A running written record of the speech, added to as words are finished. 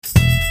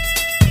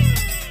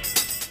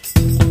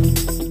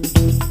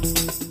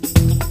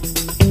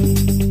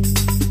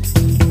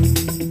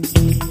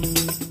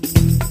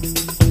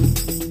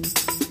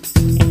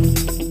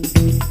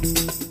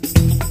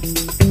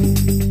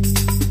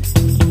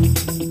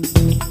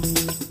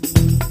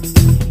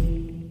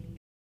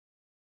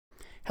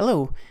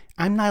Hello,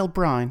 I'm Niall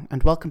Brown,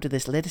 and welcome to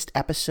this latest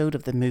episode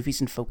of the Movies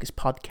in Focus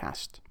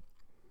podcast.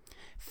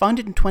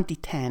 Founded in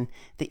 2010,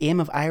 the aim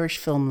of Irish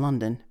Film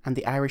London and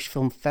the Irish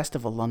Film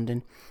Festival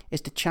London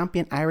is to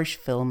champion Irish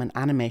film and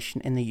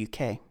animation in the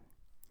UK.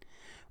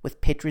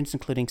 With patrons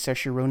including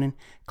Saoirse Ronan,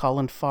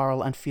 Colin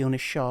Farrell and Fiona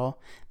Shaw,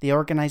 the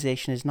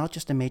organisation is not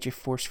just a major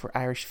force for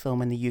Irish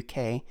film in the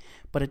UK,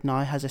 but it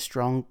now has a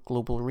strong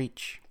global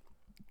reach.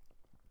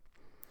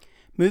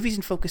 Movies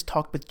in Focus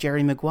talked with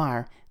Jerry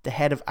Maguire, the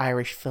head of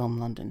Irish Film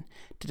London,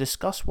 to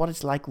discuss what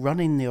it's like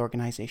running the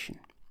organisation.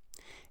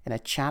 In a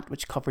chat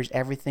which covers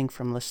everything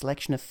from the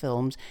selection of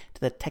films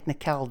to the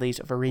technicalities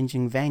of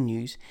arranging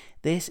venues,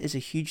 this is a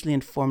hugely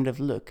informative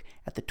look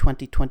at the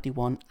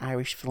 2021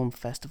 Irish Film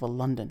Festival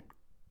London.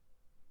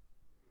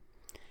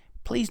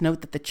 Please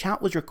note that the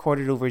chat was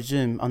recorded over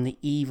Zoom on the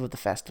eve of the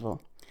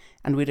festival,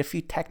 and we had a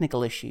few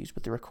technical issues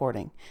with the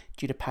recording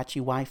due to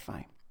patchy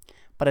Wi-Fi.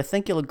 But I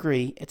think you'll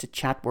agree it's a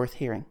chat worth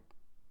hearing.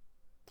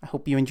 I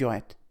hope you enjoy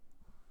it.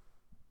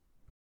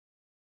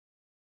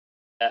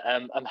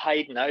 I'm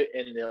hiding out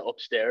in the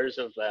upstairs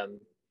of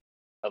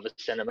a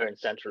cinema in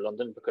central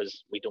London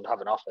because we don't have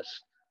an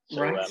office.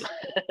 So right.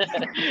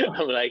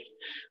 I'm like,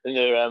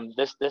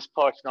 this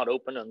part's not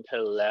open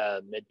until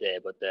midday.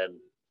 But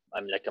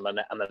I'm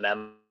a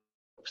member.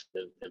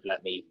 They've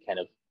let me kind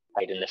of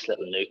hide in this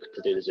little nook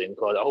to do the Zoom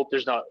call. Hope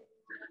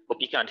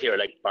you can't hear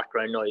like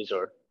background noise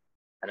or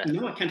anything.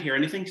 No, I can't hear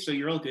anything. So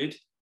you're all good.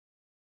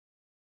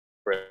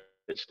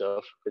 Good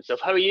stuff. Good stuff.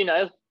 How are you,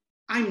 Niall?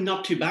 I'm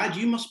not too bad.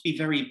 You must be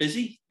very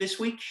busy this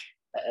week.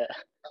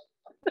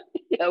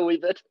 Yeah, a wee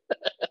bit.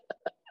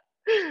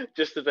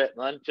 Just a bit,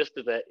 man. Just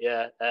a bit,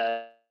 yeah.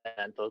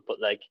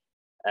 But like,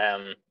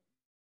 I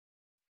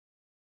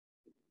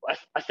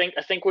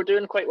think we're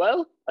doing quite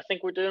well. I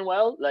think we're doing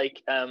well.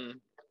 Like,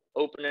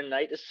 opening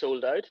night is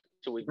sold out,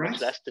 so we've much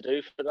less to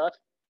do for that.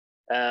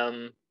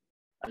 And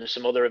there's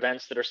some other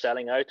events that are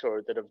selling out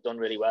or that have done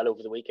really well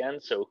over the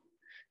weekend. So,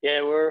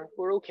 yeah, we're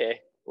okay.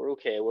 We're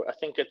okay. I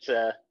think it's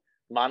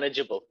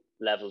manageable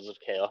levels of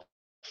chaos.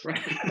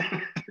 Right.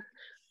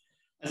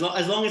 as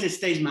long as it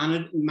stays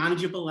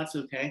manageable, that's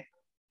okay.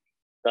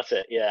 That's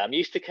it. Yeah, I'm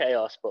used to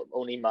chaos, but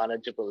only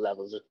manageable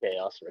levels of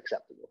chaos are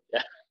acceptable.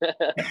 Yeah.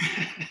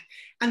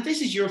 And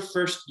this is your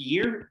first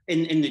year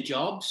in the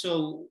job.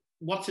 So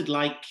what's it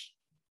like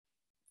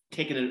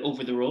taking it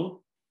over the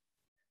role?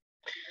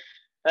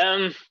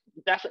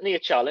 Definitely a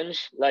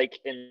challenge. Like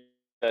in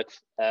that,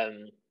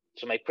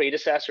 so my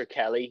predecessor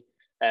Kelly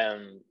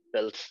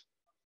built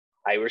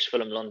Irish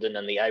Film London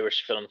and the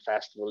Irish Film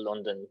Festival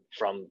London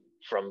from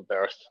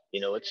birth. You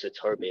know, it's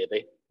her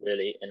baby,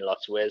 really, in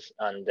lots of ways.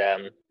 And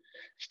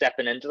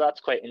stepping into that's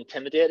quite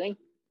intimidating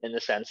in the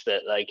sense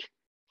that like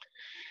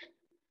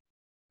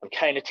I'm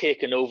kind of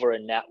taking over a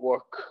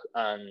network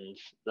and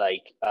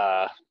like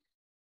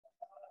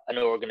an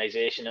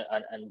organization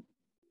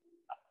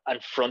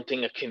and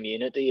fronting a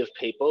community of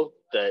people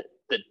that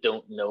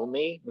don't know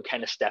me. I'm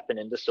kind of stepping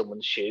into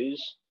someone's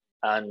shoes,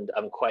 and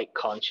I'm quite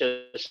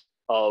conscious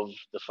of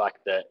the fact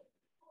that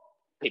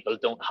people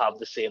don't have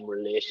the same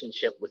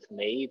relationship with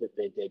me that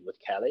they did with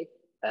Kelly.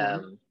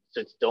 So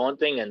it's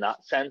daunting in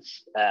that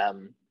sense.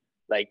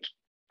 Like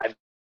I've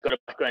got a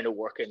background of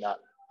working at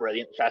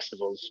brilliant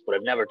festivals, but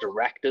I've never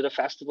directed a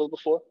festival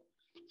before.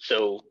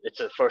 So it's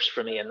a first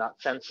for me in that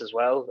sense as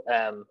well.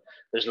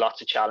 There's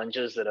lots of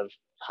challenges that I've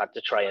had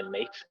to try and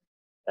meet.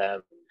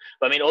 But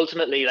I mean,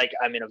 ultimately, like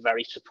I'm in a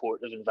very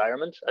supportive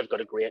environment. I've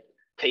got a great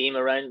team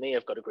around me.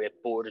 I've got a great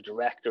board of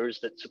directors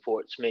that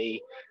supports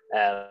me.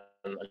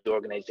 And the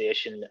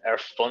organisation, our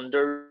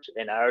funders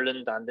in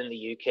Ireland and in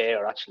the UK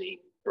are actually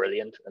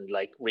brilliant and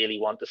like really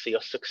want to see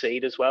us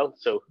succeed as well.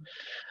 So,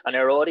 and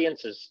our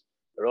audiences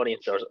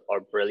are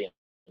brilliant.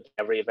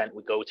 Every event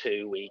we go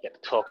to, we get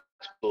to talk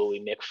to people, we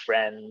make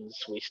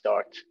friends, we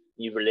start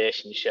new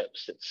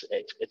relationships.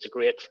 It's a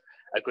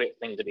great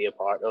thing to be a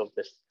part of.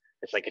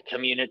 It's like a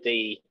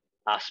community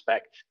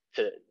aspect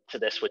to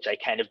this, which I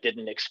kind of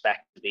didn't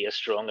expect to be as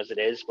strong as it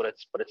is, but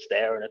it's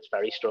there and it's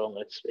very strong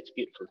and it's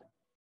beautiful.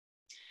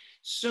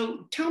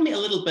 So tell me a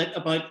little bit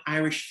about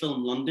Irish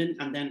Film London,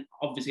 and then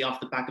obviously off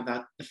the back of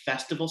that, the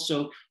festival.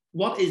 So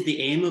what is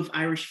the aim of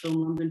Irish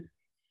Film London?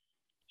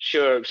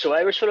 Sure. So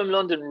Irish Film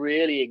London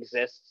really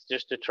exists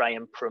just to try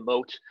and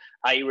promote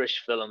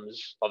Irish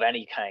films of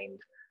any kind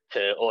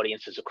to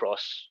audiences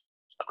across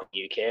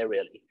the UK,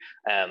 really.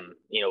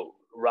 You know,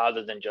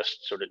 rather than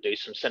just sort of do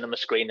some cinema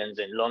screenings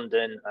in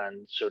London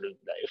and sort of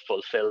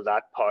fulfill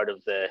that part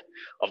of the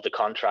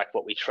contract,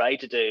 what we try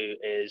to do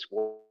is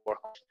work with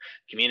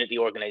community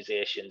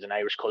organisations and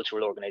Irish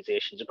cultural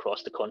organisations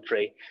across the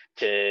country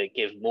to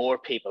give more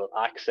people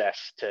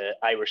access to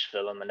Irish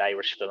film and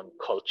Irish film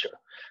culture.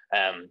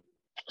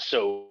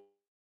 So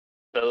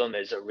film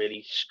is a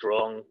really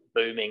strong,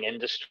 booming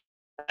industry.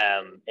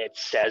 It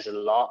says a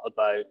lot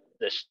about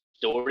the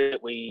story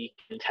that we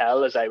can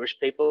tell as Irish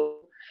people.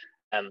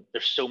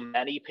 There's so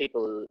many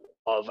people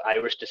of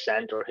Irish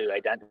descent or who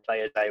identify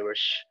as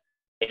Irish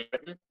in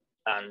Britain,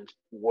 and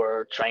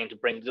we're trying to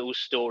bring those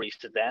stories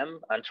to them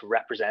and to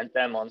represent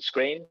them on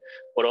screen,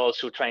 but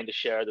also trying to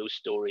share those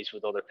stories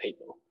with other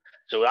people.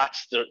 So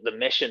that's the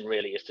mission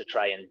really, is to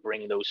try and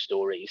bring those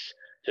stories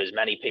to as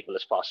many people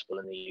as possible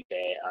in the UK,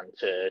 and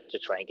to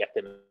try and get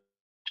them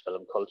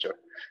film culture.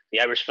 The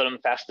Irish Film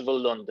Festival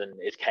London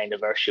is kind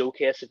of our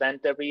showcase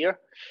event every year.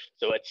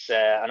 So it's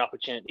an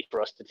opportunity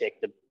for us to take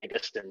the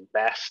biggest and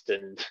best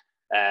and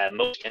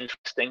most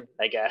interesting,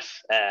 I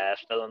guess,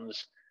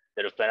 films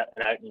that have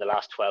been out in the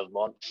last 12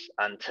 months,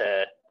 and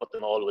to put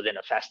them all within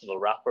a festival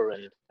wrapper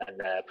and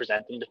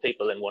present them to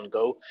people in one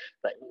go.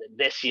 But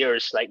this year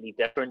is slightly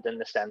different in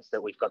the sense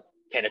that we've got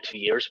kind of 2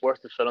 years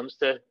worth of films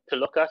to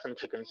look at and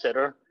to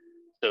consider.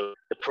 So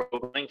the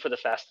programming for the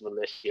festival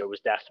this year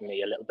was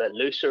definitely a little bit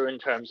looser in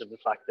terms of the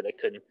fact that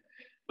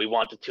we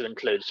wanted to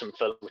include some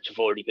films which have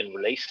already been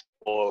released,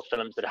 or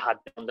films that had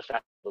been on the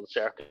festival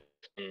circuit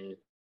in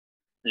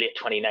late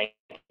 2019,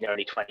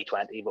 early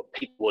 2020, but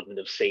people wouldn't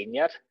have seen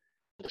yet,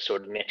 to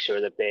sort of make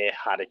sure that they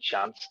had a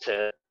chance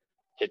to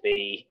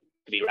be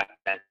represented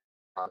in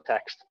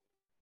context.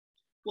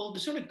 Well, to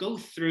sort of go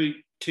through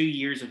 2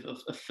 years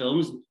of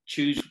films,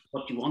 choose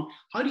what you want,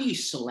 how do you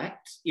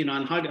select,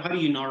 and how do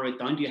you narrow it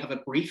down? Do you have a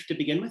brief to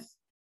begin with?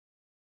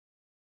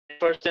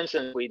 First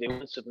instance, we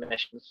do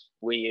submissions.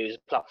 We use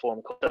a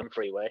platform called Film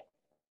Freeway,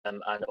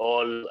 and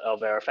all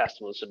of our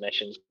festival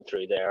submissions go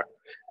through there.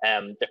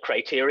 The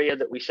criteria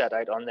that we set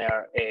out on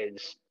there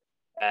is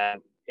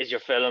was your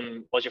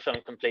film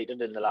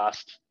completed in the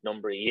last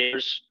number of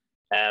years?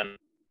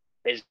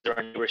 Is there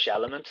an Irish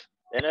element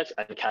in it,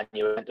 and can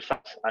you identify?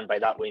 And by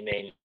that we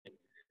mean,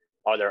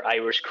 are there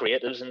Irish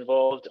creatives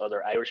involved? Are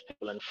there Irish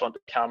people in front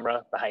of the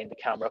camera, behind the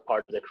camera,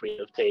 part of the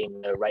creative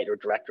team, the writer,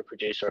 director,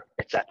 producer,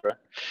 etc.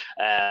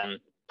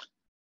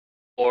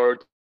 Or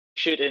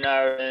shoot in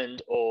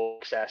Ireland, or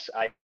access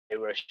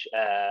Irish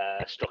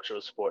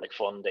structural support like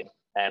funding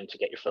to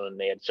get your film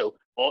made. So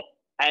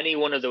any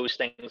one of those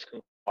things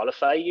can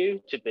qualify you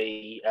to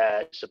be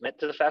submit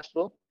to the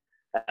festival.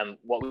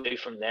 What we do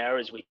from there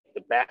is we take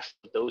the best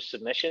of those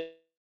submissions,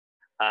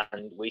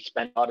 and we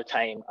spend a lot of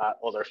time at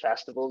other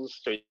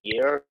festivals through the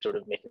year, sort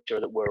of making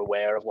sure that we're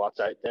aware of what's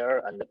out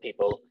there, and that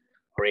people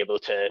are able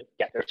to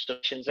get their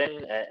submissions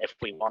in if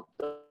we want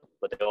them,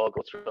 but they all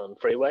go through Film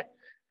Freeway.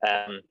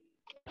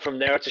 From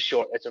there, it's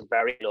a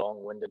very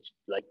long-winded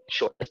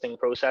shortlisting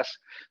process.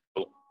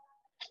 So,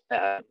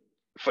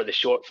 for the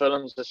short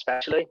films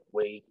especially,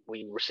 we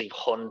receive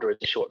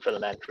hundreds of short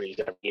film entries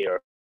every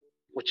year,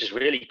 which is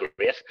really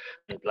great.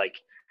 And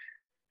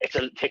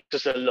it takes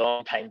us a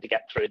long time to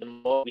get through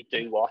them all. We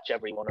do watch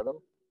every one of them,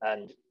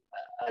 and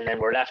then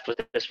we're left with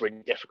this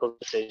really difficult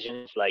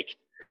decision,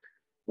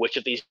 which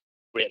of these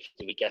great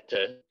do we get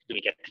to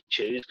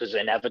choose? Because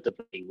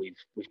inevitably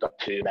we've got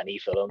too many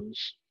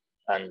films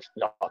and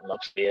not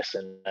enough space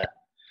in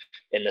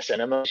the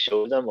cinema to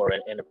show them, or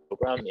in a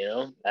program,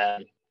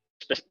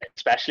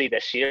 especially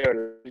this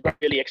year. We've got a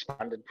really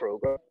expanded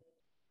program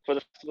for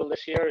the festival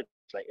this year. It's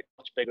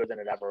much bigger than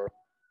it ever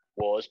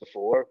was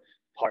before,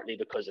 partly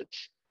because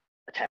it's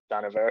a 10th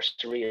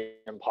anniversary,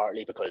 and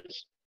partly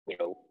because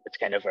it's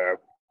kind of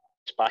our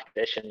back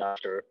edition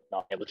after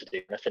not able to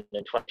do anything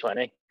in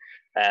 2020.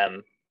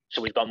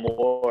 So we've got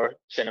more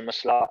cinema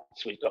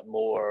slots, we've got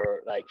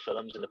more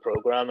films in the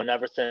program and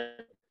everything,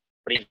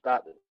 but even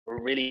that, we're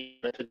really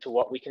limited to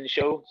what we can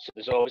show. So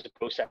there's always a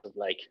process of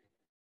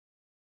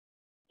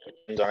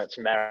things on its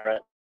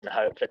merit and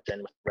how it fits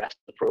in with the rest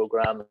of the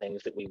program, and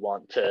things that we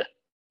want to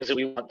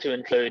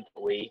include,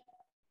 but we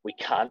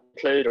can't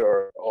include, or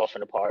are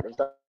often a part of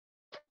that.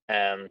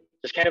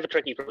 It's kind of a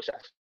tricky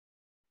process.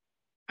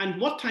 And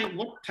what time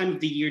of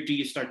the year do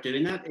you start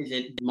doing that? Is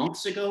it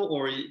months ago,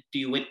 or do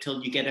you wait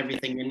till you get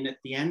everything in at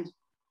the end?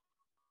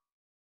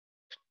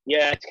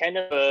 Yeah,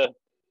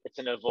 it's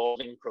an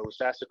evolving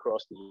process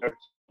across the year.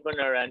 When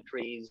our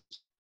entries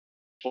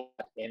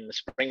in the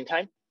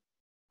springtime,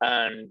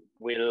 and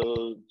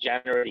we'll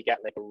generally get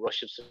a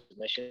rush of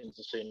submissions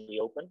as soon as we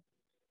open.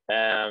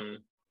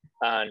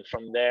 And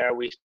from there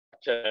we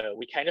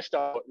kind of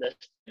start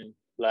listing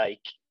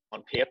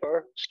on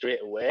paper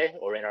straight away,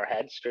 or in our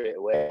heads straight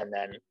away, and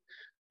then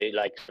they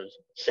sort of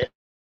sit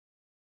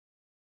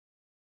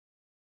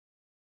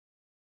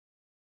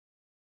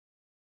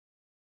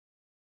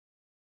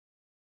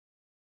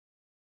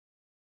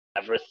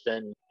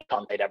everything,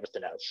 contemplate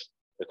everything else,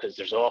 because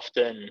there's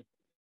often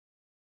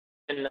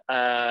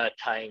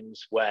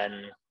times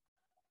when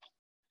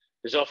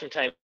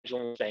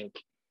we think,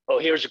 oh,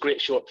 here's a great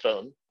short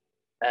film,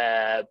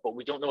 but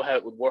we don't know how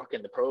it would work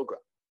in the program.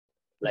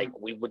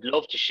 We would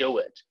love to show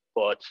it,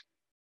 but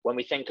when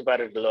we think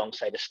about it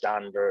alongside a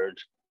standard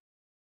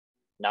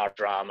narrative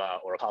drama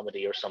or a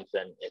comedy or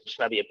something, it's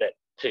maybe a bit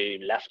too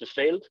left of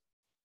field.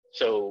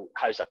 So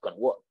how's that going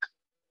to work?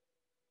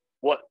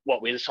 What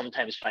we'll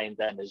sometimes find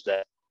then is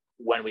that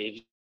when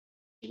we've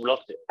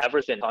looked at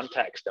everything in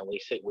context, and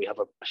we have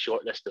a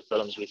short list of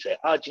films, we say,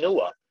 do you know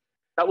what?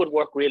 That would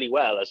work really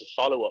well as a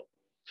follow-up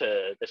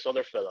to this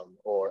other film,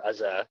 or as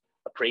a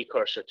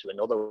precursor to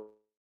another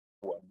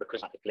one,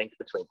 because there's a link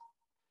between.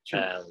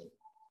 Sure.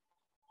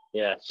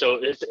 Yeah, so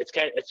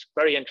it's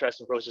very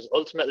interesting process.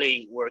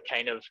 Ultimately, we're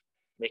kind of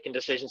making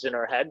decisions in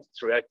our head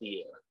throughout the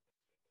year,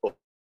 but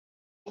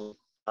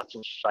not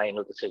some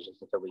final decisions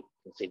until we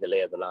can see the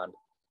lay of the land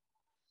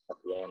at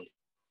the end.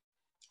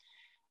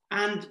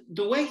 And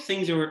the way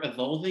things are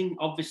evolving,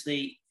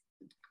 obviously,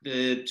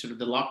 the sort of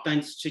the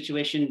lockdown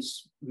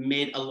situations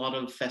made a lot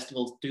of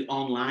festivals do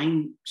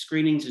online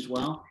screenings as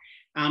well.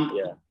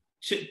 Yeah.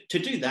 To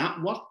do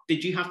that, what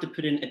did you have to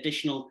put in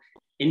additional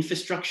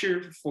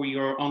infrastructure for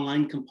your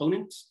online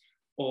components,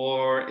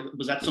 or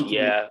was that something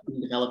you've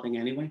been developing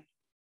anyway?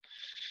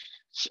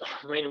 So,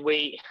 I mean,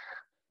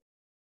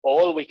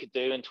 all we could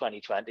do in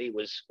 2020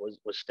 was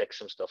stick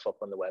some stuff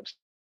up on the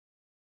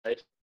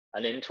website,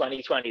 and in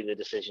 2020 the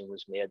decision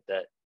was made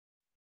that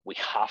we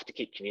have to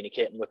keep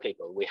communicating with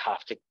people. We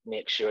have to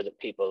make sure that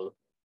people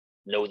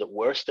know that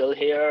we're still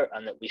here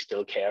and that we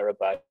still care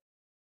about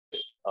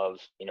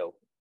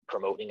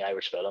promoting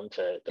Irish film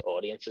to the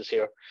audiences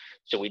here.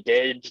 So we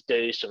did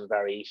do some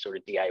very sort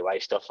of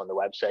DIY stuff on the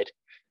website.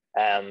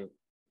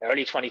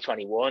 Early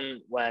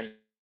 2021, when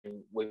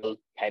we were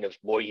kind of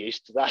more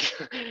used to that,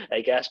 I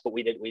guess, but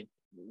we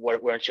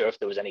weren't sure if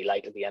there was any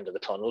light at the end of the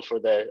tunnel for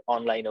the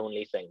online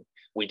only thing.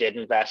 We did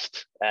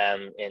invest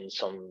in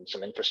some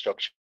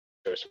infrastructure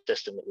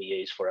system that we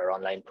use for our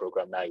online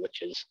program now,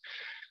 which is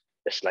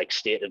this like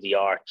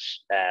state-of-the-art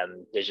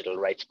digital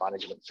rights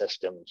management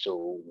system.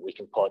 So we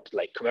can put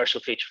like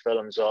commercial feature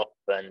films up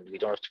and we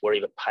don't have to worry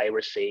about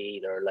piracy.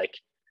 They're like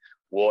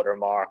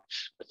watermarked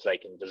with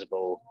like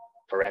invisible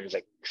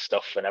forensic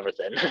stuff and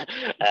everything.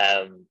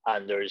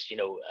 And there's,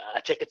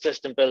 a ticket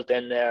system built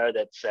in there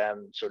that's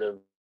sort of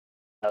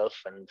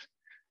and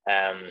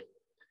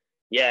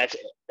yeah,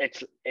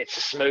 it's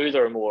a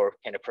smoother, more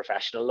kind of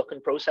professional looking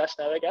process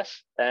now, I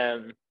guess.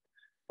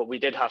 But we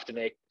did have to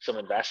make some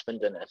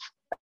investment in it.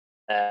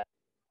 I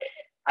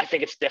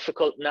think it's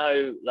difficult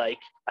now, like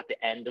at the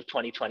end of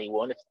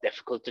 2021, it's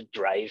difficult to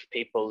drive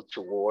people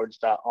towards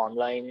that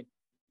online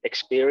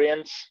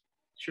experience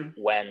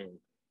when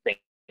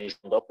things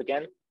end up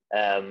again.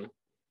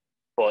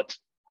 But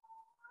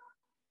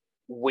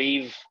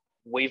we've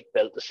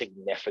built a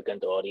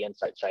significant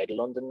audience outside of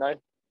London now.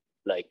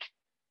 Like,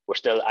 we're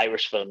still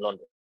Irish Film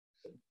London,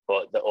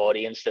 but the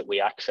audience that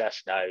we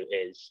access now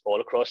is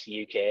all across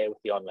the UK with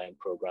the online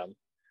program.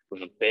 We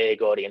have a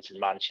big audience in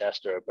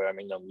Manchester,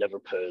 Birmingham,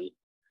 Liverpool,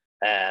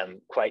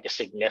 quite a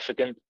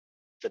significant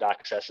that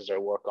accesses our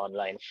work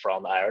online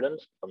from Ireland,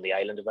 from the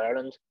island of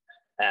Ireland.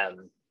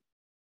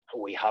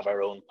 We have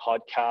our own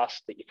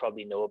podcast that you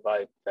probably know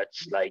about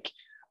that's like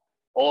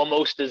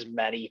almost as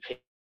many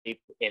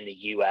people in the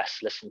US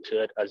listen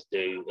to it as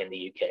do in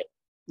the UK.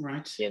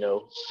 Right.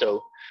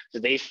 So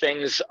these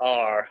things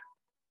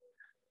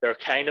they're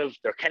kind of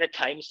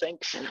time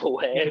sinks in a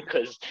way,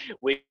 because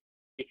we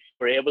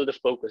were able to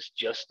focus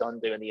just on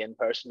doing the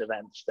in-person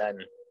events, then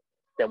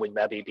we'd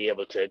maybe be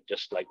able to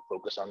just like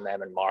focus on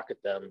them and market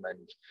them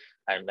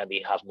and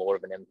maybe have more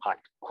of an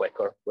impact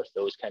quicker with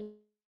those kind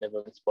of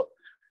events. But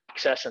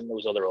accessing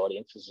those other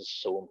audiences is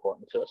so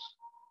important to us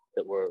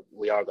that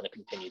we are going to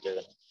continue doing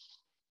it.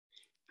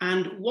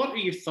 And what are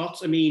your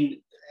thoughts? I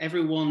mean,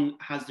 everyone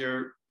has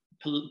their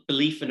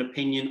belief and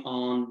opinion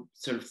on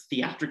sort of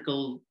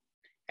theatrical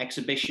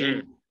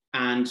exhibition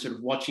and sort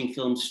of watching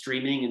films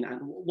streaming,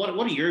 and what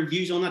are your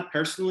views on that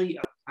personally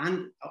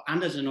and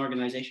as an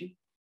organization?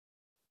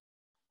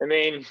 I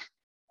mean,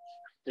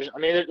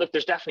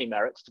 there's definitely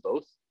merits to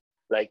both.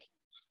 Like,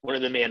 one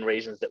of the main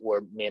reasons that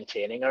we're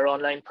maintaining our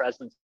online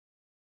presence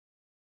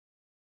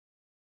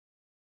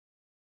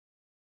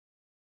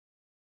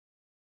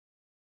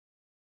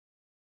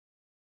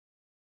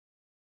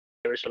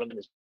Irish Film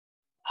is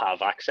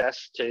have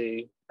access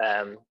to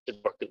the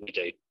work that we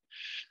do.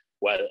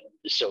 Well,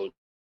 so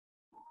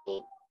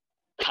people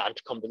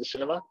can't come to the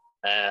cinema,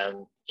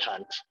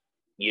 can't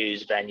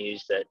use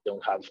venues that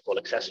don't have full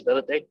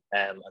accessibility,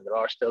 and there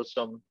are still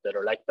some that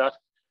are like that.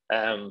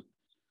 That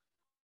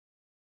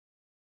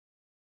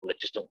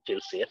just don't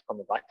feel safe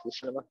coming back to the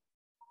cinema,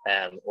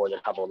 or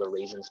that have other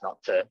reasons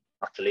not to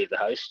leave the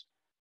house.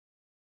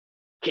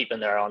 Keeping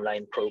their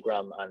online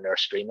program and their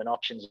streaming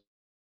options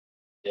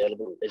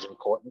available is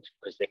important,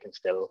 because they can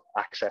still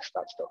access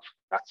that stuff.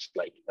 That's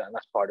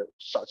part of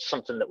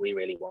something that we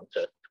really want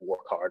to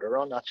work harder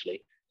on,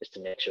 actually, is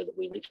to make sure that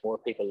we reach more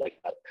people like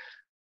that.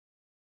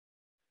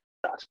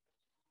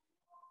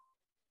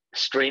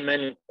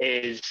 Streaming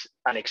is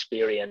an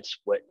experience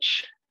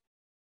which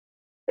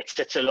it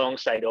sits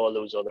alongside all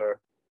those other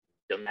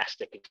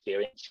domestic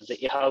experiences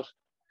that you have.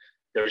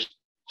 There's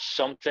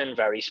something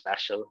very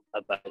special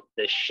about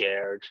the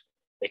shared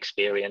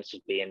experience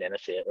of being in a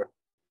theatre,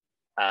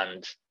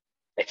 and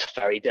it's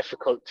very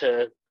difficult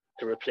to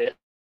replace.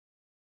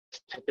 I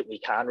think that we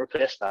can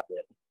replace that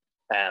with.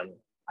 And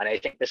I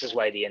think this is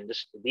why the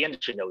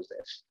industry knows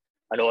this,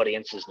 and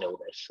audiences know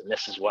this, and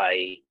this is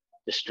why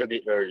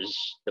distributors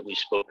that we've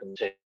spoken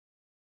to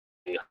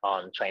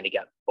on trying to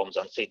get bums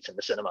on seats in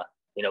the cinema,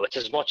 it's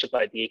as much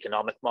about the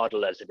economic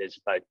model as it is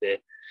about the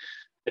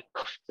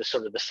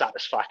sort of the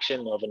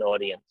satisfaction of an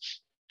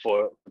audience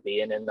for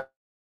being in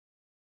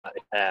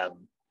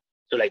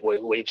So like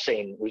we've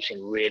seen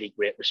really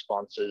great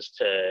responses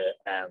to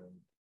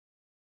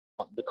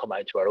come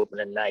out to our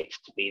opening night,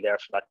 to be there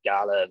for that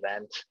gala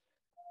event,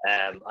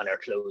 on our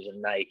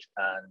closing night,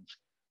 and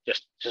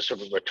just to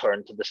sort of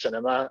return to the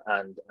cinema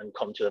and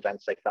come to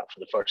events like that for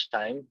the first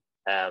time.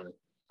 And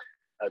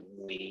I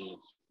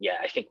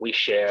think we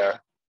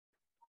share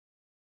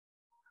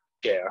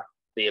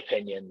the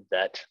opinion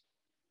that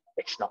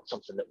it's not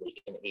something that we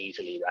can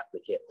easily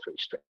replicate through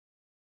streaming.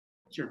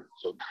 Sure.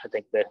 So I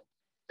think that,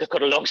 to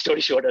cut a long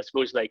story short, I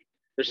suppose, like,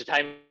 there's a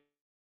time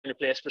and a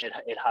place for it.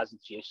 It has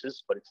its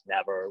uses, but it's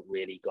never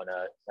really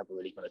gonna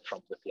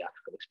trump the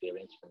theatrical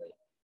experience for me.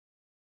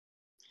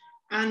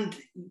 And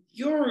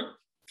your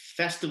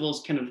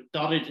festivals kind of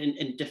dotted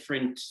in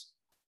different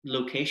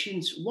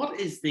locations. What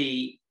is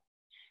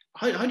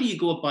how do you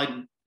go about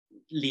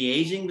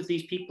liaising with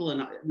these people?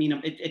 And I mean,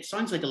 it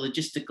sounds like a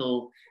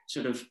logistical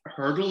sort of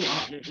hurdle,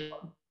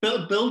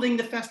 building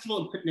the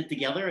festival and putting it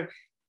together.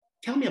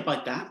 Tell me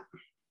about that,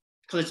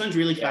 because it sounds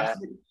really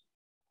fascinating.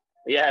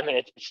 Yeah, I mean,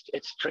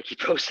 it's a tricky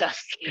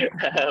process.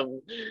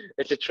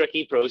 It's a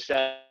tricky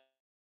process.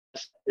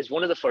 It's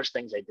one of the first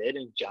things I did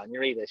in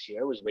January this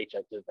year, was reach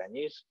out to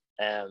venues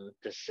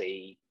to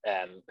see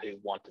who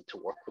wanted to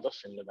work with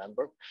us in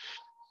November.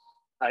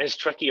 And it's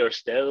trickier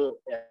still.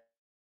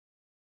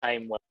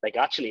 Time when, like,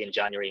 actually in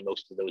January,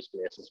 most of those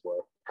places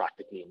were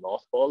practically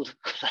mothballed.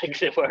 Like,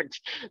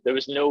 there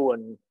was no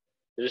one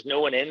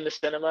in the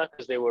cinema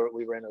because we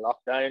were in a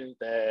lockdown.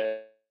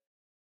 The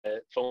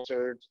phone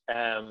answered,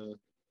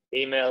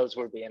 emails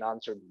were being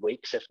answered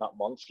weeks, if not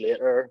months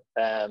later,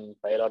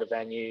 by a lot of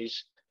venues.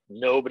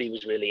 Nobody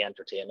was really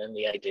entertaining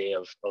the idea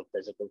of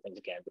physical things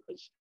again,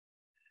 because it's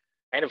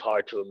kind of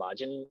hard to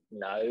imagine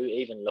now,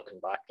 even looking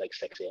back like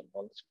 6-8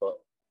 months, but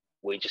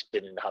we just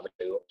didn't have a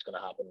clue what was going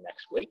to happen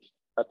next week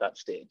at that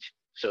stage.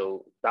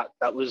 So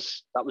that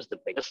was the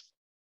biggest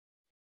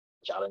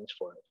challenge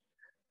for it.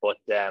 But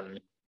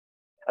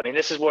I mean,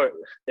 this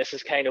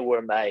is kind of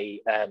where my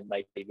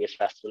my previous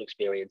festival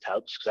experience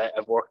helps, because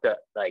I've worked at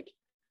like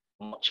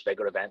much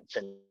bigger events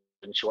in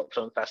Short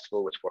Film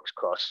Festival, which works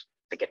across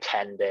like a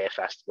 10-day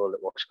festival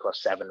that works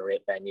across 7 or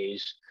 8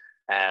 venues.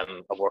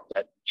 I've worked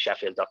at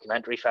Sheffield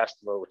Documentary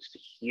Festival, which is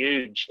a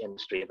huge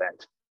industry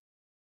event,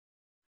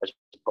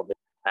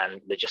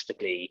 and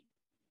logistically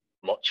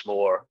much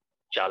more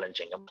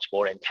challenging, a much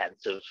more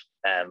intensive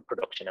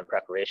production and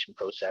preparation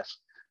process.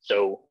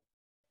 So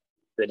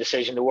the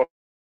decision to work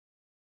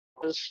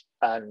with us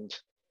and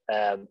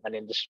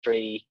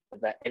industry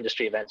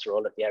events are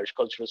all at the Irish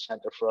Cultural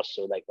Centre for us.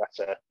 So like that's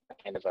a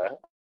kind of a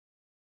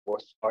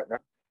fourth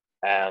partner.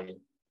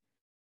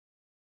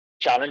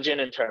 Challenging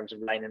in terms of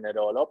lining it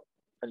all up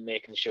and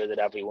making sure that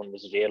everyone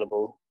was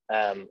available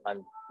and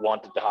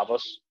wanted to have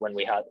us when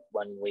we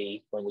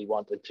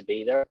wanted to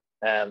be there.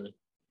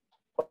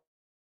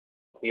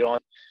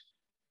 Beyond,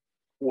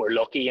 we're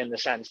lucky in the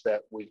sense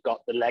that we've got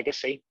the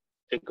legacy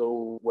to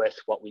go with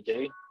what we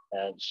do.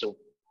 So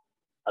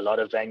a lot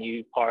of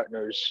venue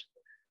partners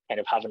kind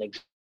of have an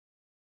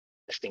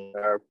existing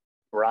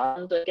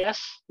brand, I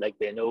guess. Like,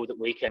 they know that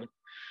we can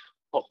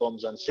put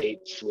bums on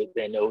seats.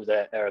 They know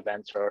that our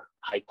events are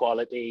high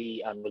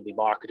quality and will be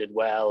marketed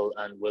well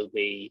and will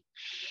be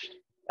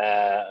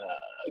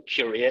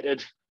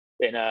curated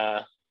in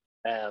a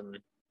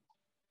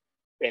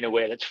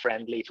way that's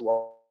friendly to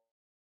all.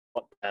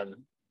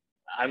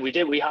 And we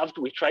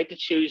tried to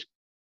choose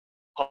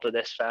part of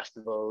this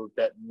festival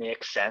that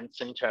makes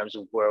sense in terms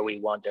of where we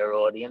want our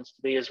audience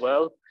to be as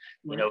well.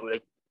 Mm-hmm. You know,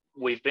 like,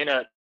 we've been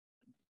at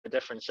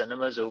different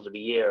cinemas over the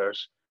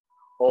years,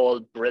 all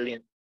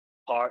brilliant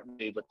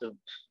partly, but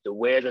the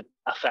way that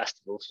a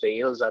festival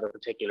feels at a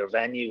particular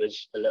venue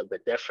is a little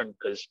bit different,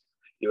 because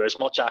you're as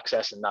much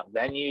accessing that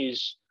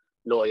venue's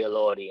loyal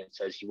audience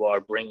as you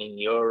are bringing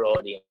your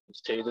audience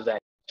to the venue.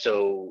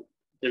 So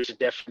there's a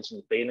difference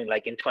in feeling.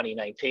 Like in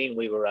 2019,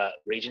 we were at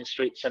Regent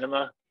Street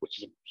Cinema, which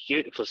is a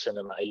beautiful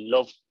cinema. I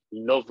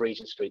love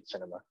Regent Street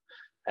Cinema.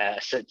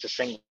 It's a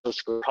single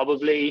screen,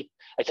 probably.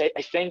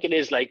 I think it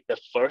is like the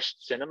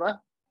first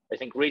cinema. I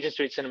think Regent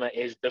Street Cinema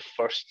is the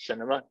first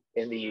cinema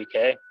in the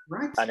UK,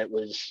 right? And it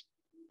was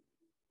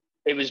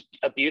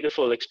a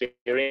beautiful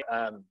experience.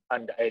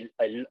 And I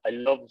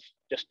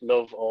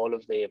love all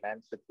of the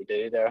events that we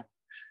do there.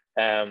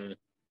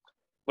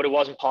 But it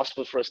wasn't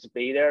possible for us to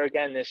be there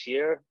again this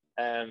year.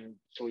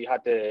 So we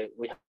had to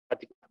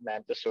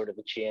meant a sort of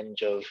a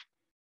change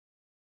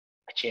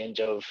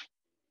of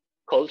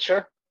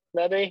culture,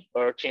 maybe,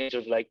 or a change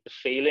of like the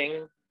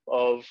feeling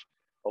of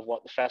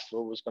what the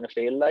festival was going to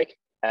feel like.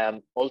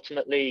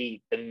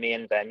 Ultimately, the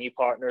main venue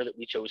partner that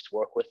we chose to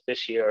work with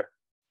this year,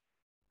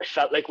 I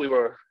felt like we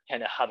were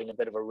kind of having a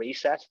bit of a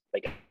reset.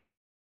 Like,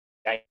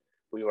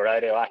 we were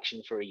out of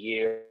action for a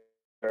year,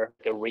 like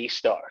a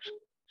restart.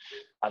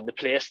 And the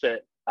place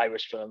that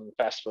Irish Film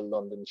Festival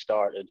London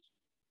started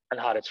and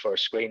had its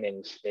first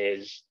screenings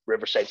is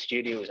Riverside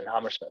Studios in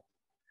Hammersmith.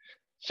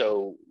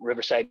 So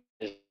Riverside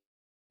is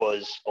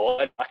was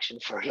all action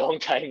for a long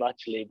time,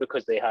 actually,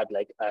 because they had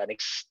like an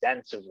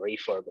extensive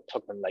refurb. It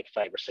took them like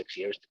 5 or 6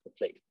 years to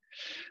complete.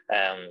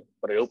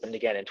 But it opened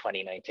again in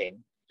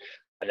 2019.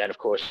 And then, of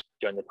course,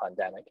 during the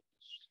pandemic.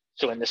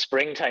 So in the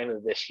springtime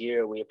of this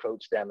year, we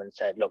approached them and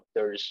said, look,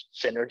 there's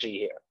synergy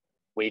here.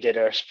 We did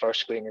our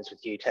first screenings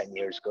with you 10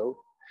 years ago.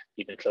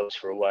 You've been closed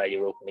for a while.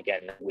 You're open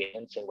again in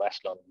Waynes in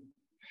West London.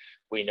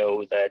 We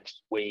know that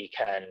we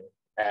can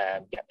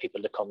get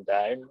people to come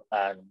down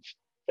and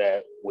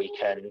that we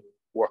can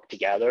work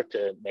together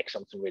to make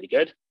something really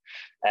good.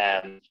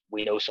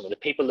 We know some of the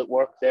people that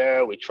work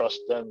there. We trust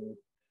them,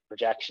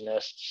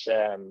 projectionists,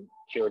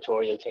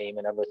 curatorial team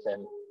and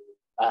everything.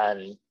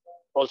 And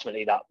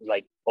ultimately that,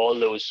 like, all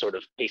those sort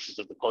of pieces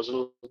of the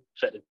puzzle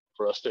fitted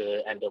for us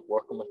to end up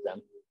working with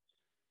them.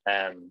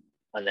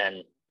 And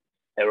then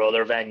our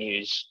other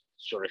venues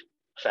sort of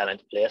fell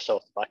into place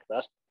off the back of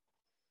that.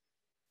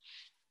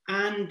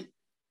 And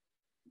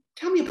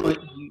tell me about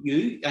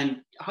you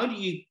and how do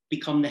you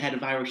become the head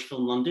of Irish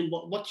Film London?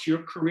 What's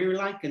your career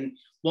like, and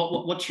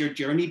what's your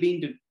journey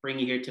been to bring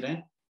you here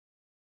today?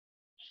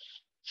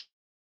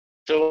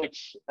 So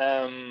it's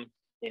in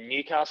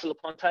Newcastle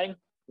upon Tyne.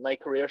 My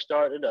career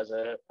started as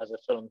a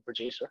film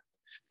producer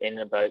in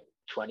about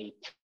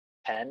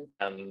 2010.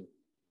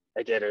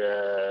 I did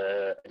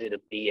a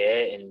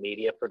BA in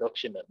media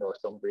production at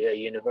Northumbria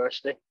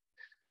University.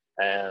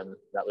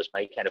 That was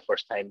my kind of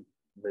first time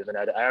moving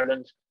out of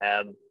Ireland.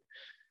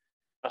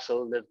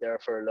 Also lived there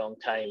for a long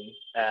time.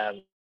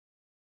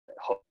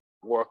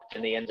 Worked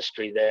in the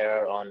industry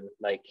there on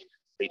like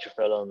feature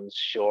films,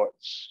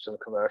 shorts, some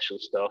commercial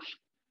stuff.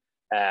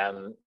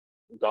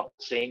 Got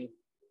seen.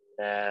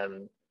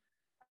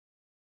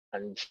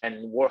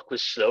 And work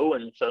was slow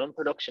in film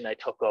production. I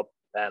took up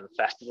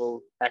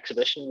festival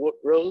exhibition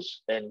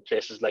roles in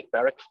places like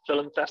Berwick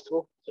Film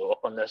Festival, so up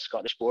on the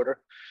Scottish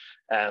border.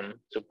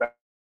 So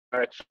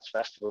Berwick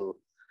Festival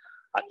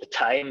at the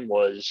time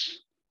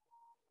was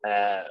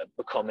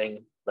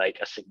becoming like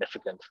a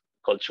significant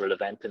cultural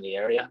event in the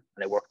area,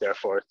 and I worked there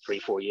for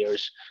 3-4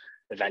 years.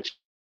 Eventually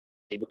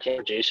became a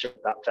producer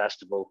at that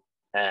festival.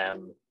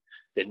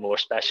 Did more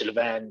special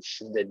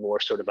events and did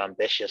more sort of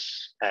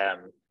ambitious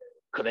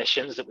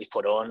commissions that we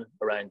put on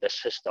around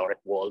this historic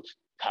walled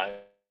town,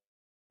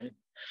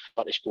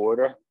 Scottish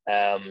border.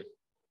 And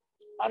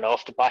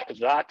off the back of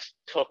that,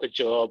 took a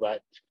job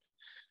at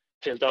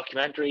Film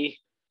Documentary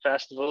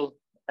Festival.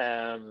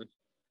 And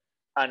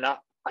at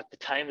the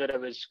time that I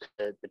was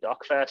the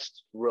DocFest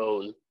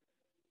role,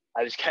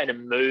 I was kind of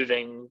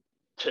moving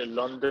to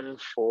London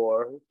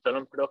for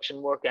film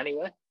production work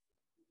anyway.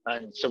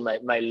 And so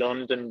my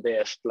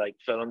London-based like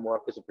film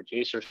work as a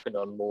producer has been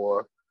on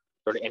more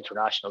sort of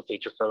international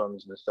feature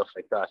films and stuff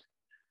like that,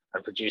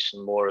 and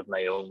producing more of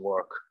my own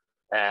work.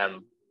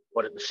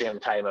 But at the same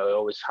time, I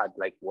always had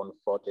like one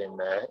foot in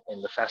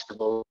the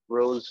festival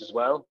roles as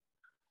well.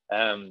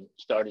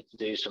 Started to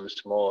do some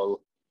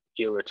small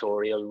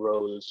curatorial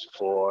roles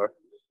for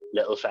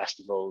little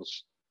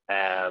festivals,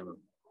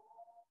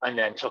 and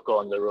then took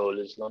on the role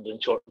as London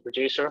short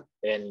producer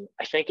in,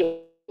 I think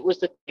it was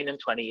the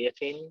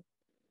 2018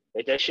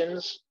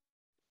 editions.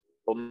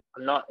 I'm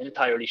not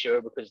entirely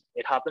sure because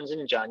it happens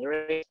in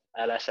January.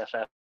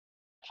 LSFF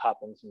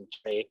happens in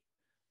January,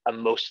 and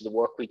most of the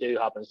work we do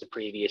happens the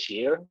previous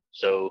year.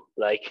 So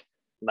like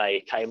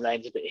my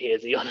timeline's a bit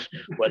hazy on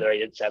whether I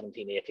did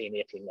 17, 18,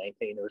 18,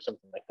 19 or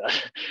something like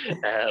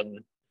that.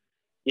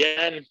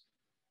 Yeah, and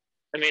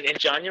I mean, in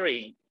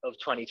January of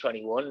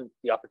 2021,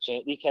 the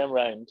opportunity came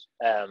around.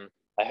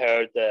 I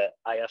heard that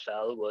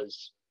IFL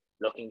was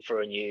looking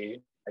for a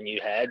new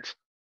head,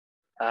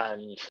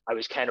 and I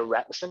was kind of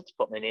reticent to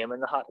put my name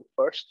in the hat at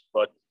first,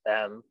 but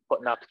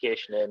put an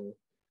application in,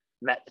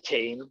 met the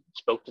team,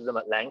 spoke to them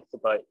at length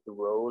about the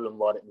role and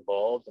what it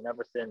involved and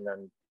everything,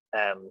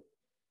 and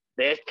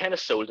they kind of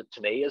sold it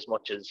to me as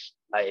much as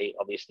I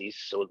obviously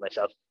sold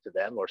myself to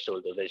them, or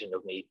sold a vision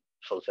of me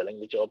fulfilling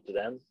the job to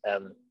them.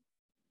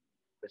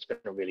 It's been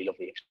a really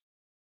lovely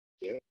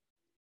experience.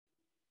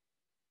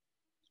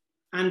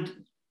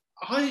 And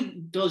how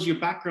does your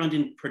background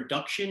in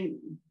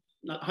production,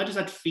 how does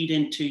that feed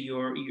into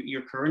your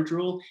current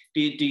role?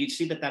 Do you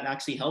see that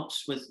actually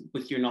helps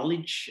with your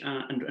knowledge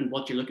and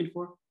what you're looking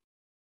for?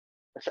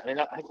 I mean,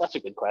 I think that's a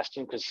good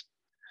question, because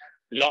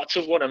lots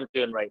of what I'm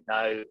doing right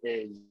now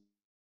is,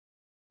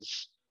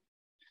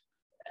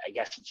 I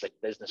guess it's like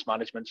business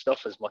management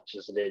stuff as much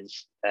as it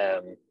is,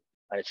 and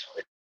it's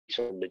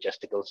sort of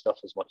logistical stuff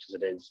as much as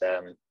it is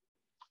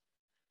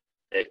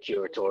the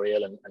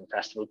curatorial and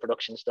festival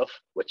production stuff,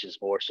 which is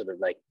more sort of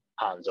like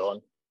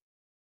hands-on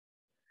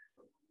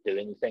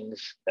doing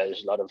things.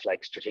 There's a lot of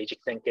like strategic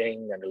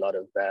thinking and a lot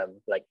of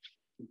like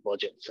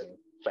budgets and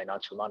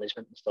financial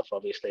management and stuff.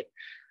 Obviously,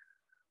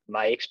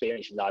 my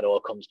experience in that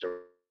all comes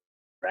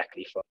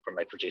directly from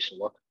my producing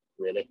work,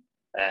 really.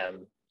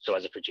 So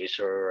as a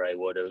producer, I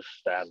would have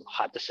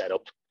had to set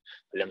up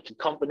a limited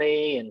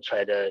company and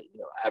try to,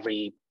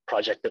 every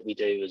project that we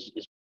do is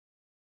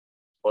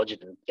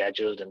budgeted and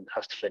scheduled and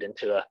has to fit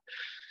into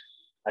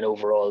an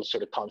overall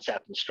sort of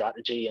concept and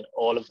strategy, and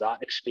all of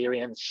that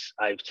experience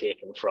I've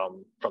taken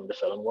from the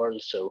film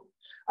world. So,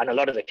 and a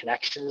lot of the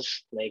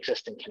connections, my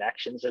existing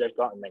connections that I've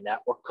got in my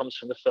network comes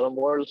from the film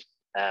world.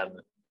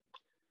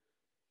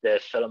 The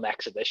film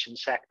exhibition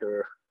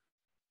sector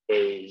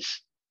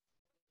it's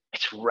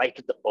right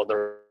at the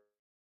other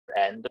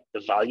end of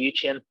the value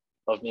chain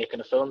of making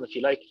a film, if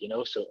you like, you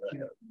know. So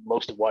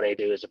most of what I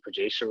do as a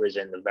producer is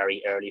in the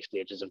very early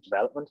stages of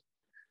development.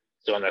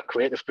 So I'm a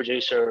creative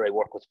producer. I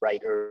work with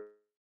writers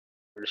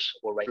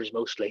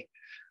mostly,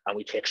 and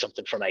we take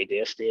something from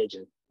idea stage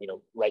and, you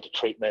know, write a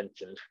treatment,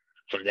 and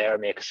from there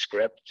make a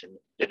script and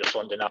do the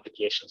funding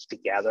applications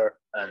together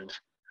and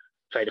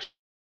try to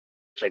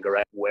figure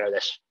out where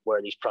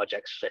these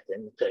projects fit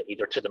into,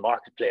 either to the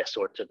marketplace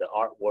or to the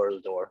art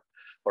world, or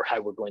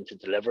how we're going to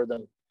deliver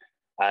them.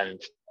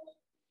 And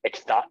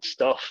it's that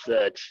stuff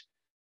that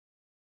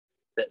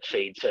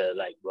feeds to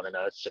like running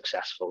a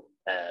successful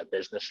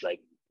business like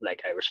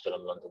Irish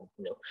Film London,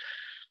 you know.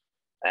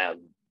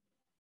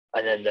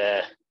 And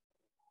then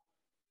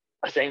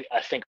I think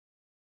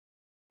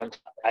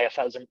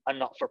IFL is a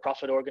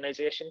not-for-profit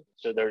organization,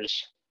 so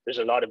there's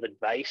a lot of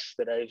advice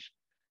that I've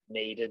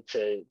needed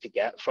to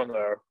get from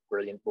our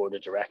brilliant board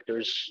of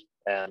directors,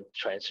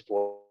 try and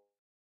support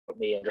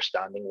me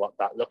understanding what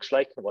that looks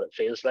like and what it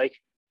feels like.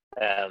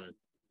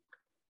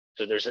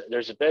 So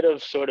there's a bit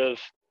of sort of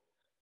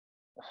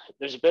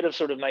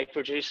my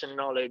producing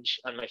knowledge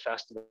and my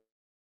festival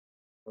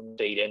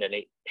feed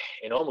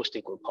in almost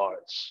equal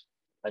parts.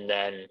 And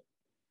then,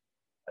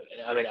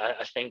 I mean,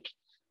 I think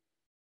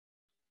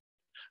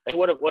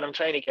what I'm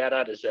trying to get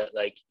at is that,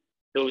 like,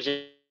 those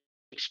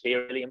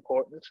experience really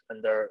important,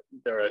 and they're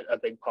a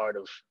big part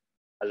of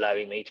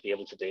allowing me to be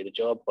able to do the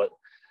job. But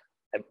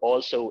I'm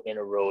also in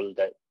a role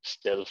that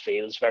still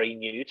feels very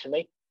new to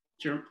me.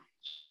 Sure.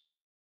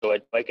 So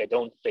I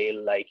don't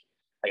feel like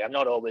I'm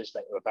not always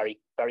like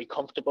very, very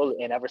comfortable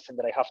in everything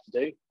that I have to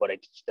do, but I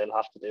still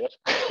have to do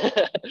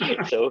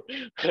it. So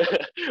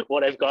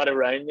what I've got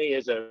around me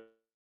is a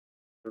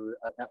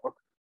network,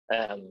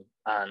 and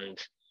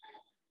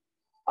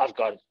I've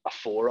got a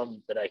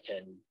forum that I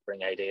can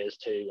bring ideas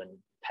to and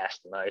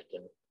test them out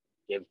and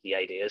give the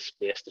ideas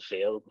space to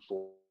fail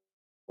before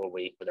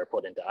they're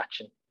put into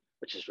action,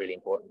 which is really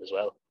important as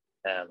well.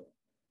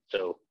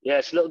 So yeah,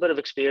 it's a little bit of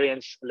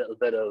experience, a little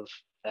bit of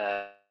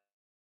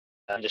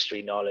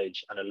industry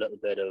knowledge, and a little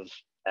bit of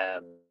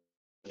a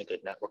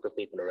good network of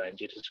people around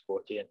you to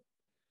support you and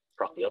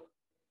prop you up.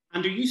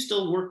 And are you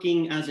still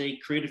working as a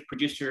creative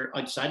producer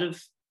outside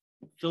of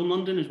Film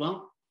London as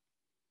well?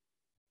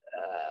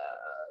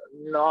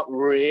 Not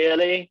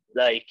really.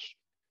 Like,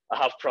 I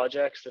have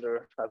projects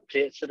have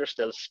plates that are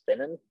still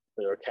spinning,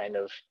 that are kind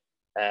of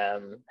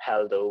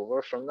held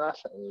over from that,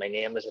 and my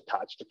name is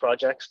attached to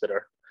projects that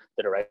are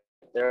out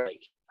there.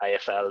 Like,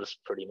 IFL is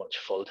pretty much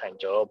a full-time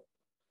job.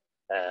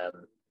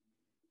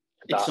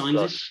 It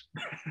sounds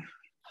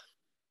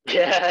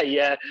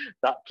yeah.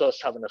 That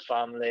plus having a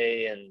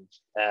family and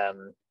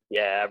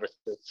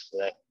everything,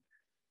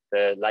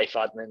 the life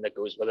admin that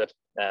goes with it.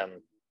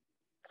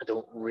 I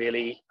don't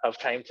really have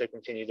time to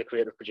continue the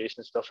creative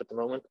producing stuff at the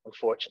moment,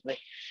 unfortunately.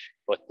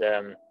 But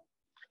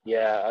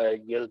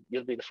you'll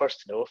be the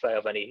first to know if I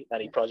have any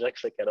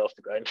projects that get off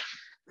the ground.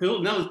 Cool.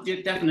 No,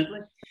 definitely.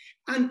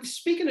 And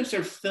speaking of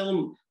sort of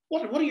film,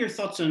 what are your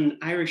thoughts on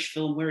Irish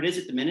film, where it is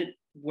at the minute,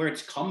 where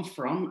it's come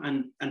from,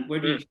 and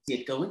where do you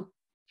see it going?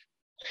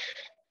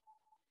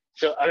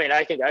 So, I mean,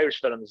 I think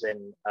Irish film is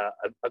in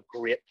a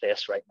great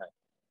place right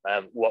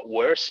now. What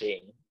we're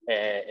seeing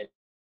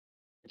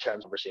in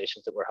terms of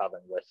conversations that we're having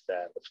with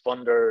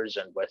funders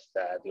and with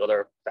the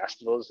other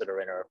festivals that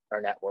are in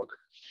our network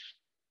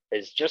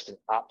is just an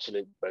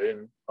absolute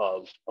boom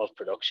of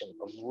production,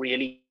 of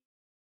really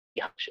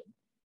action,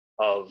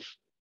 of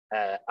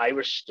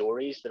Irish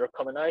stories that are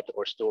coming out,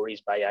 or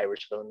stories by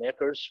Irish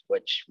filmmakers,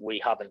 which we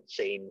haven't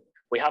seen.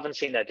 We haven't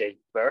seen a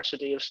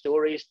diversity of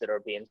stories that are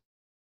being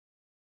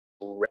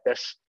written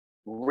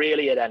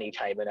really at any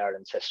time in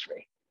Ireland's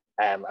history,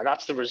 and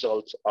that's the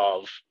result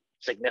of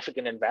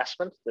significant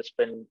investment that's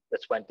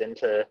went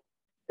into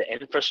the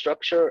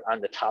infrastructure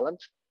and the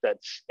talent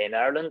that's in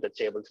Ireland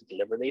that's able to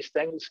deliver these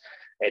things.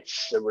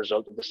 It's a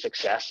result of the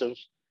success of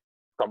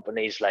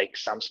companies like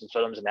Samson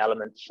Films and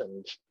Elements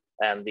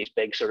and these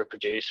big sort of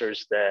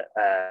producers that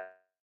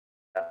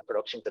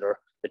productions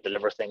that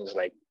deliver things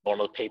like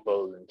Normal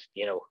People and,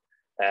 you know,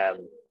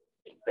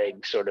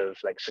 big sort of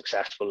like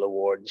successful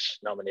awards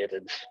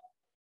nominated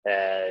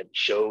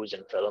shows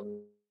and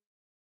film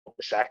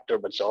the sector.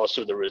 But it's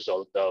also the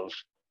result of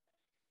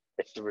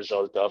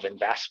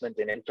investment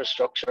in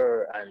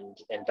infrastructure and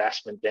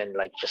investment in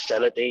like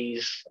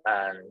facilities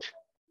and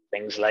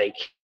things like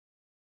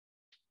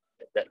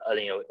that,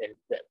 you know,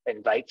 that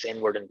invites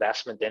inward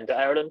investment into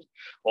Ireland.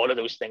 All of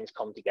those things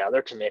come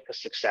together to make a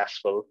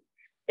successful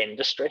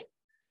industry.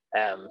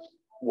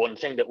 One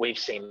thing that we've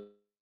seen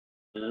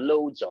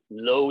loads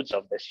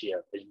of this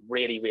year is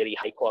really, really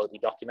high quality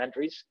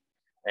documentaries,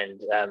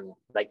 and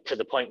like to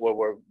the point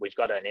where we've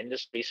got an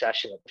industry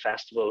session at the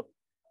festival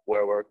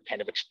where we're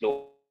kind of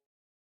exploring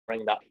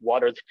that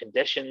what are the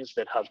conditions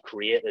that have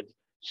created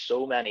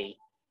so many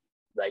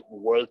like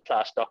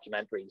world-class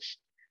documentaries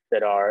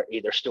that are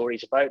either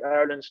stories about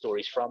Ireland,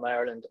 stories from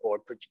Ireland, or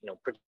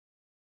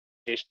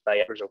produced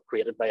by Irish or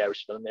created by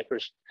Irish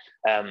filmmakers.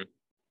 And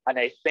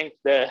I think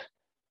to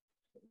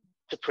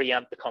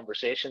preempt the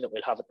conversation that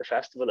we'll have at the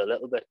festival a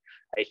little bit,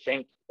 I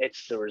think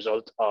it's the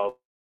result of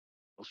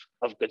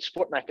good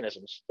support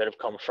mechanisms that have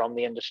come from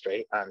the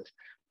industry and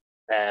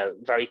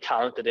very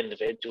talented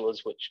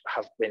individuals which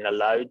have been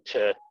allowed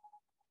to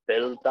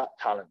build that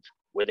talent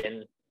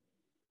within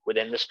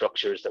the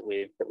structures that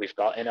we've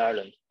got in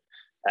Ireland.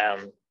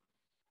 And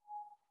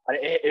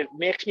it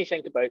makes me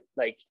think about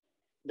like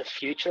the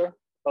future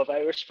of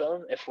Irish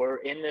film. If we're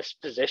in this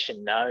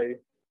position now,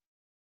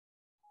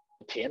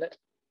 maintain it.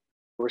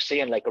 We're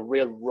seeing like a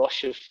real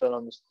rush of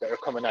films that are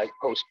coming out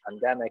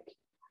post-pandemic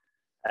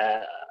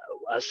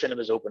as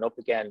cinemas open up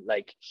again.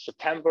 Like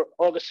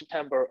August,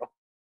 September,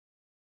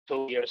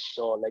 October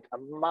saw like a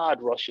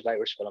mad rush of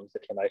Irish films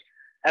that came out.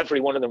 Every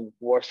one of them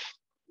worth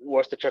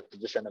the trip to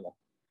the cinema.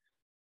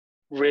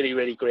 Really,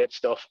 really great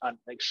stuff. And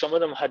like some of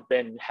them had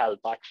been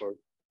held back for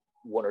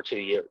 1 or 2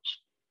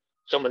 years.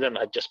 Some of them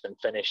had just been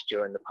finished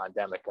during the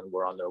pandemic and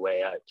were on their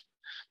way out.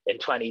 In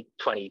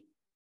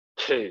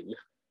 2022,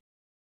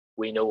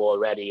 we know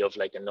already of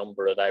like a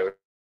number of Irish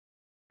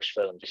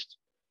films,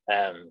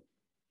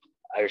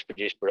 Irish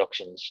produced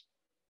productions,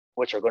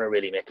 which are going to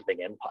really make a big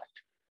impact.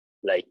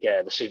 Like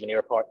The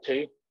Souvenir Part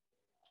 2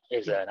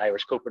 is an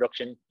Irish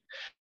co-production.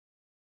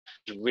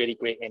 It's a really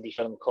great indie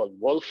film called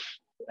Wolf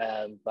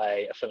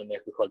by a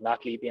filmmaker called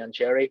Natalie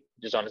Biancheri,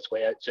 which is on its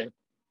way out soon.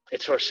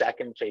 It's her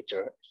second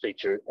feature.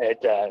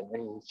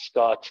 It's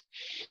got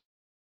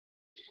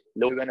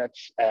Logan in it.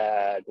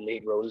 The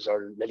lead roles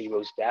are Lily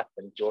Rose Depp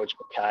and George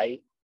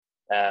Mackay.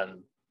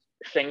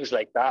 Things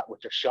like that,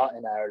 which are shot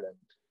in Ireland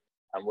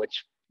and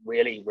which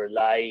really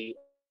rely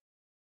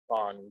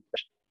on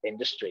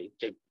industry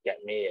to get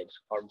made,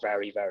 are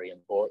very, very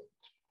important.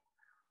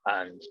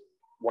 And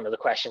one of the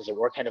questions that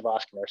we're kind of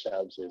asking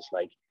ourselves is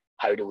like,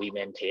 how do we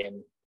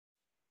maintain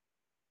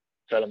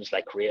films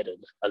like Created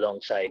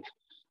alongside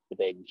the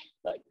big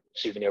like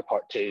Souvenir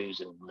Part 2s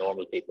and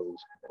Normal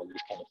Peoples, all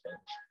these kind of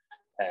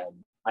things.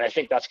 And I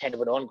think that's kind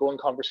of an ongoing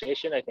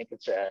conversation. I think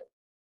it's a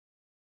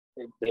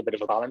bit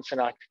of a balancing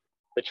act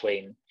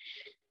between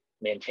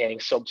maintaining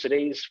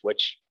subsidies,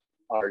 which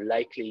are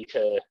likely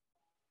to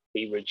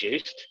be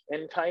reduced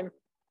in time,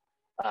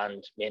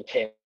 and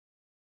maintaining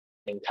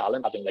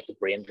talent, having like a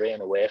brain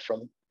drain away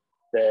from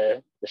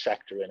the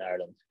sector in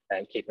Ireland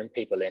and keeping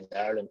people in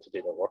Ireland to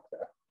do their work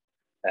there.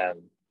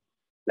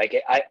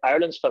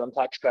 Ireland's film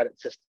tax credit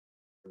system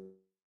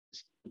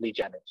is really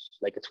generous.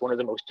 Like it's one of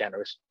the most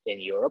generous in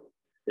Europe.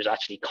 There's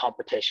actually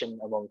competition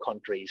among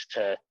countries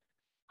to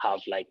have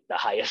like the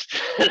highest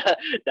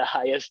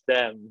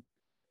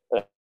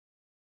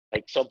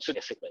like subsidy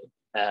basically.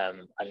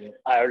 And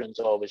Ireland's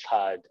always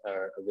had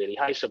a really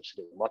high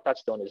subsidy. And what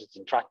that's done is it's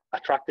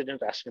attracted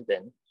investment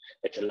in.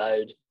 It's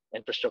allowed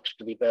infrastructure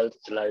to be built.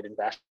 It's allowed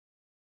investment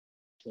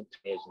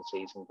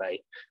agencies and by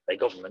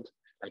government,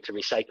 and to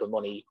recycle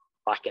money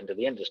back into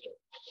the industry.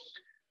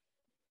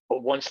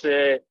 But once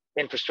the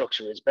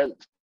infrastructure is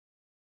built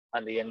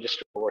and the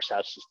industry is more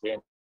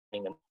self-sustaining,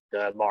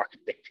 the market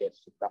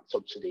dictates that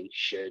subsidy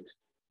should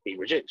be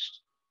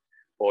reduced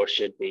or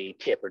should be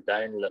tapered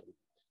down a little.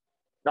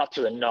 Not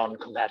to a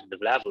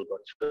non-competitive level,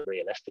 but to a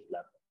realistic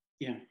level.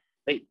 Yeah.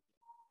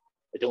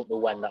 I don't know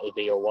when that will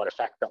be or what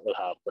effect that will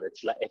have, but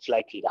it's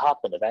likely to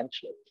happen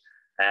eventually.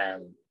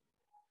 And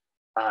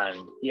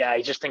yeah,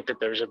 I just think that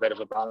there's a bit of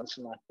a balance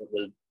in that.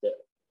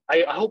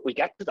 I hope we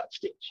get to that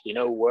stage,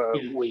 where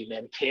we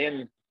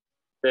maintain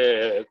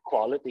the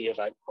quality of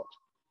output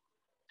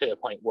to a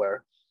point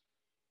where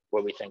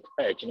we think,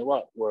 hey, do you know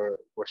what? We're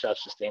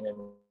self-sustaining.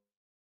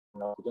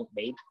 We don't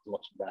need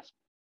much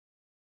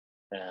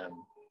investment.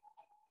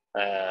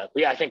 But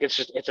yeah, I think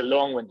it's a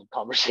long-winded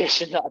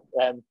conversation.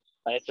 And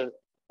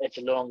it's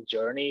a long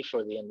journey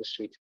for the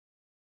industry to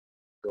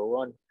go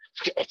on.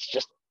 It's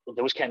just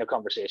those kind of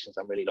conversations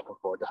I'm really looking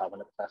forward to having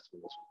at the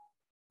festival this week.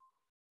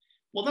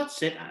 Well,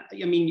 that's it.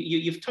 I mean,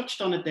 you've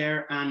touched on it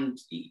there, and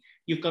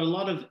you've got a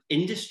lot of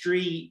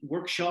industry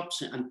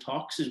workshops and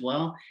talks as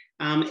well.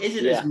 Is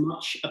it as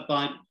much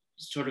about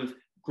sort of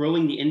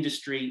growing the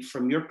industry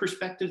from your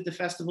perspective, the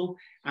festival,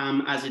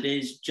 as it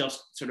is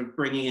just sort of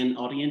bringing in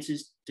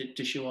audiences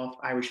to show off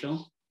Irish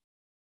film?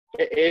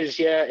 It is,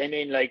 yeah. I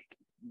mean, like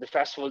the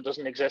festival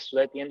doesn't exist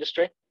without the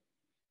industry,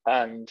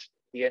 and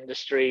the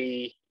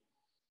industry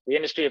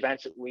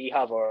events that we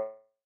have are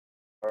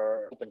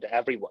open to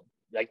everyone.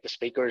 Like the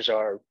speakers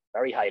are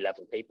very high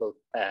level people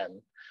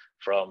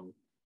from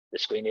the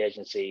screen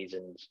agencies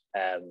and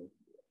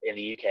in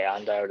the UK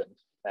and Ireland,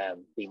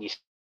 BBC,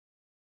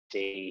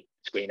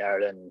 Screen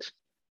Ireland,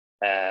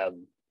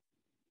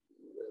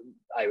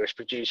 Irish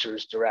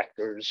producers,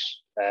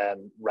 directors,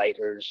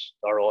 writers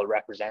are all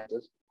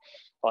represented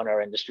on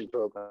our industry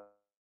programs.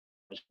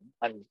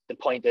 And the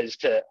point is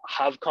to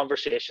have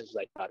conversations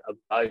like that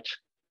about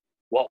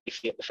what we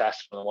see at the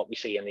festival and what we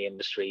see in the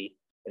industry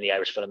in the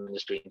Irish film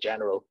industry in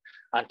general,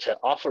 and to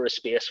offer a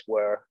space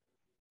where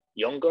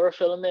younger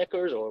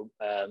filmmakers or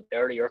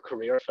earlier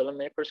career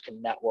filmmakers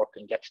can network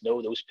and get to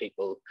know those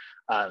people,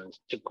 and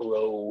to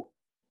grow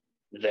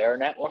their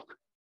network,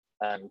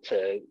 and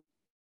to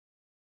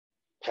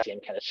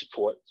same kind of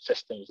support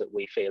systems that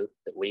we feel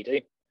that we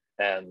do.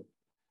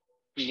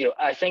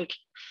 I think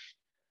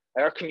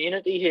our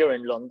community here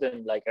in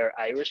London, like our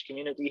Irish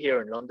community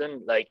here in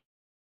London, like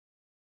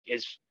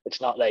it's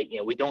not like,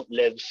 we don't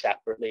live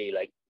separately.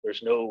 Like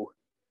there's no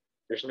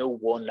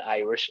one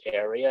Irish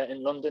area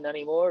in London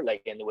anymore,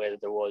 like in the way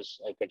that there was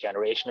like a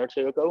generation or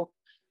two ago.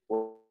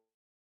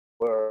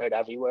 We're out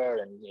everywhere,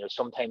 and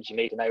sometimes you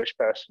meet an Irish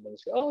person and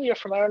say, "Oh, you're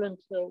from Ireland.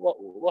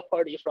 What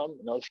part are you from?"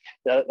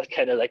 That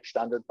kind of like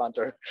standard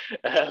banter.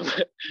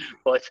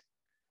 But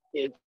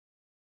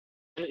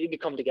you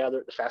come together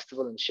at the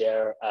festival and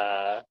share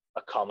a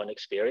common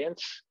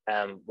experience,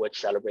 which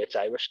celebrates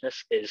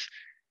Irishness,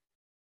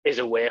 is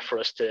a way for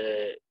us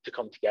to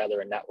come together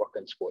and network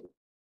and support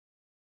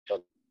each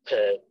other,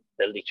 to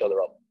build each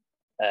other up.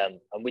 And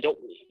we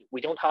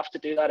don't have to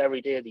do that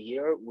every day of the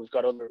year. We've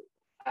got other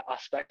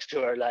aspects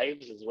to our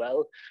lives as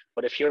well.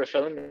 But if you're a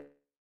film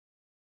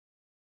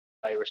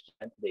Irish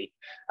identity,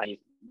 and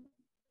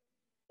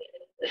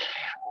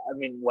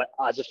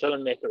as a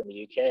filmmaker in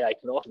the UK, I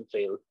can often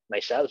feel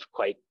myself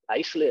quite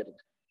isolated,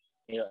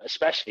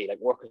 especially like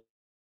working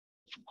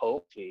from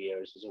home for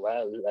years as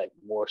well, like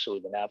more so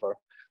than ever.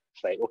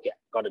 It's like, okay,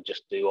 I've got to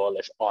just do all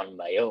this on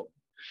my own.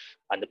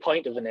 And the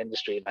point of an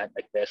industry event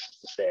like this is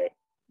to say,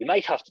 you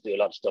might have to do a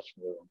lot of stuff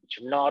on your own, but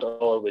you're not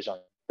always on.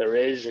 There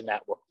is a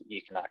network that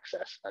you can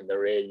access, and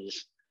there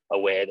is a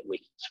way that we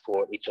can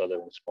support each other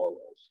in small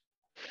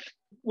ways.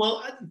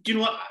 Well, do you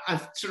know what?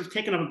 I've sort of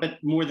taken up a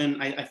bit more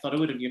than I thought I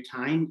would of your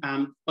time,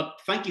 but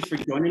thank you for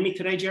joining me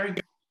today, Jerry.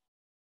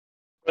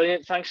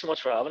 Brilliant. Thanks so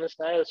much for having us,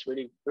 Niall. It's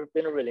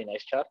been a really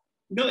nice chat.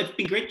 No, it's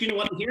been great. Do you know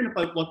what? Hearing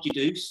about what you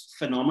do is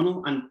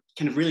phenomenal and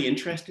kind of really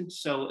interesting.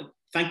 So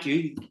thank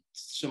you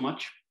so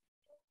much.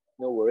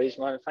 No worries,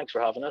 man. Thanks for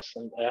having us,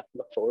 and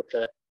look forward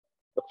to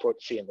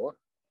seeing more.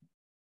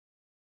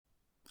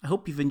 I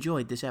hope you've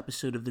enjoyed this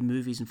episode of the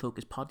Movies in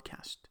Focus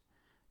podcast.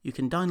 You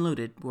can download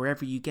it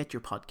wherever you get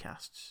your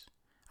podcasts,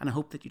 and I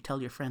hope that you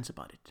tell your friends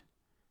about it.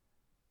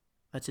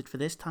 That's it for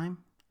this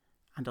time,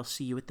 and I'll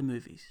see you at the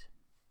movies.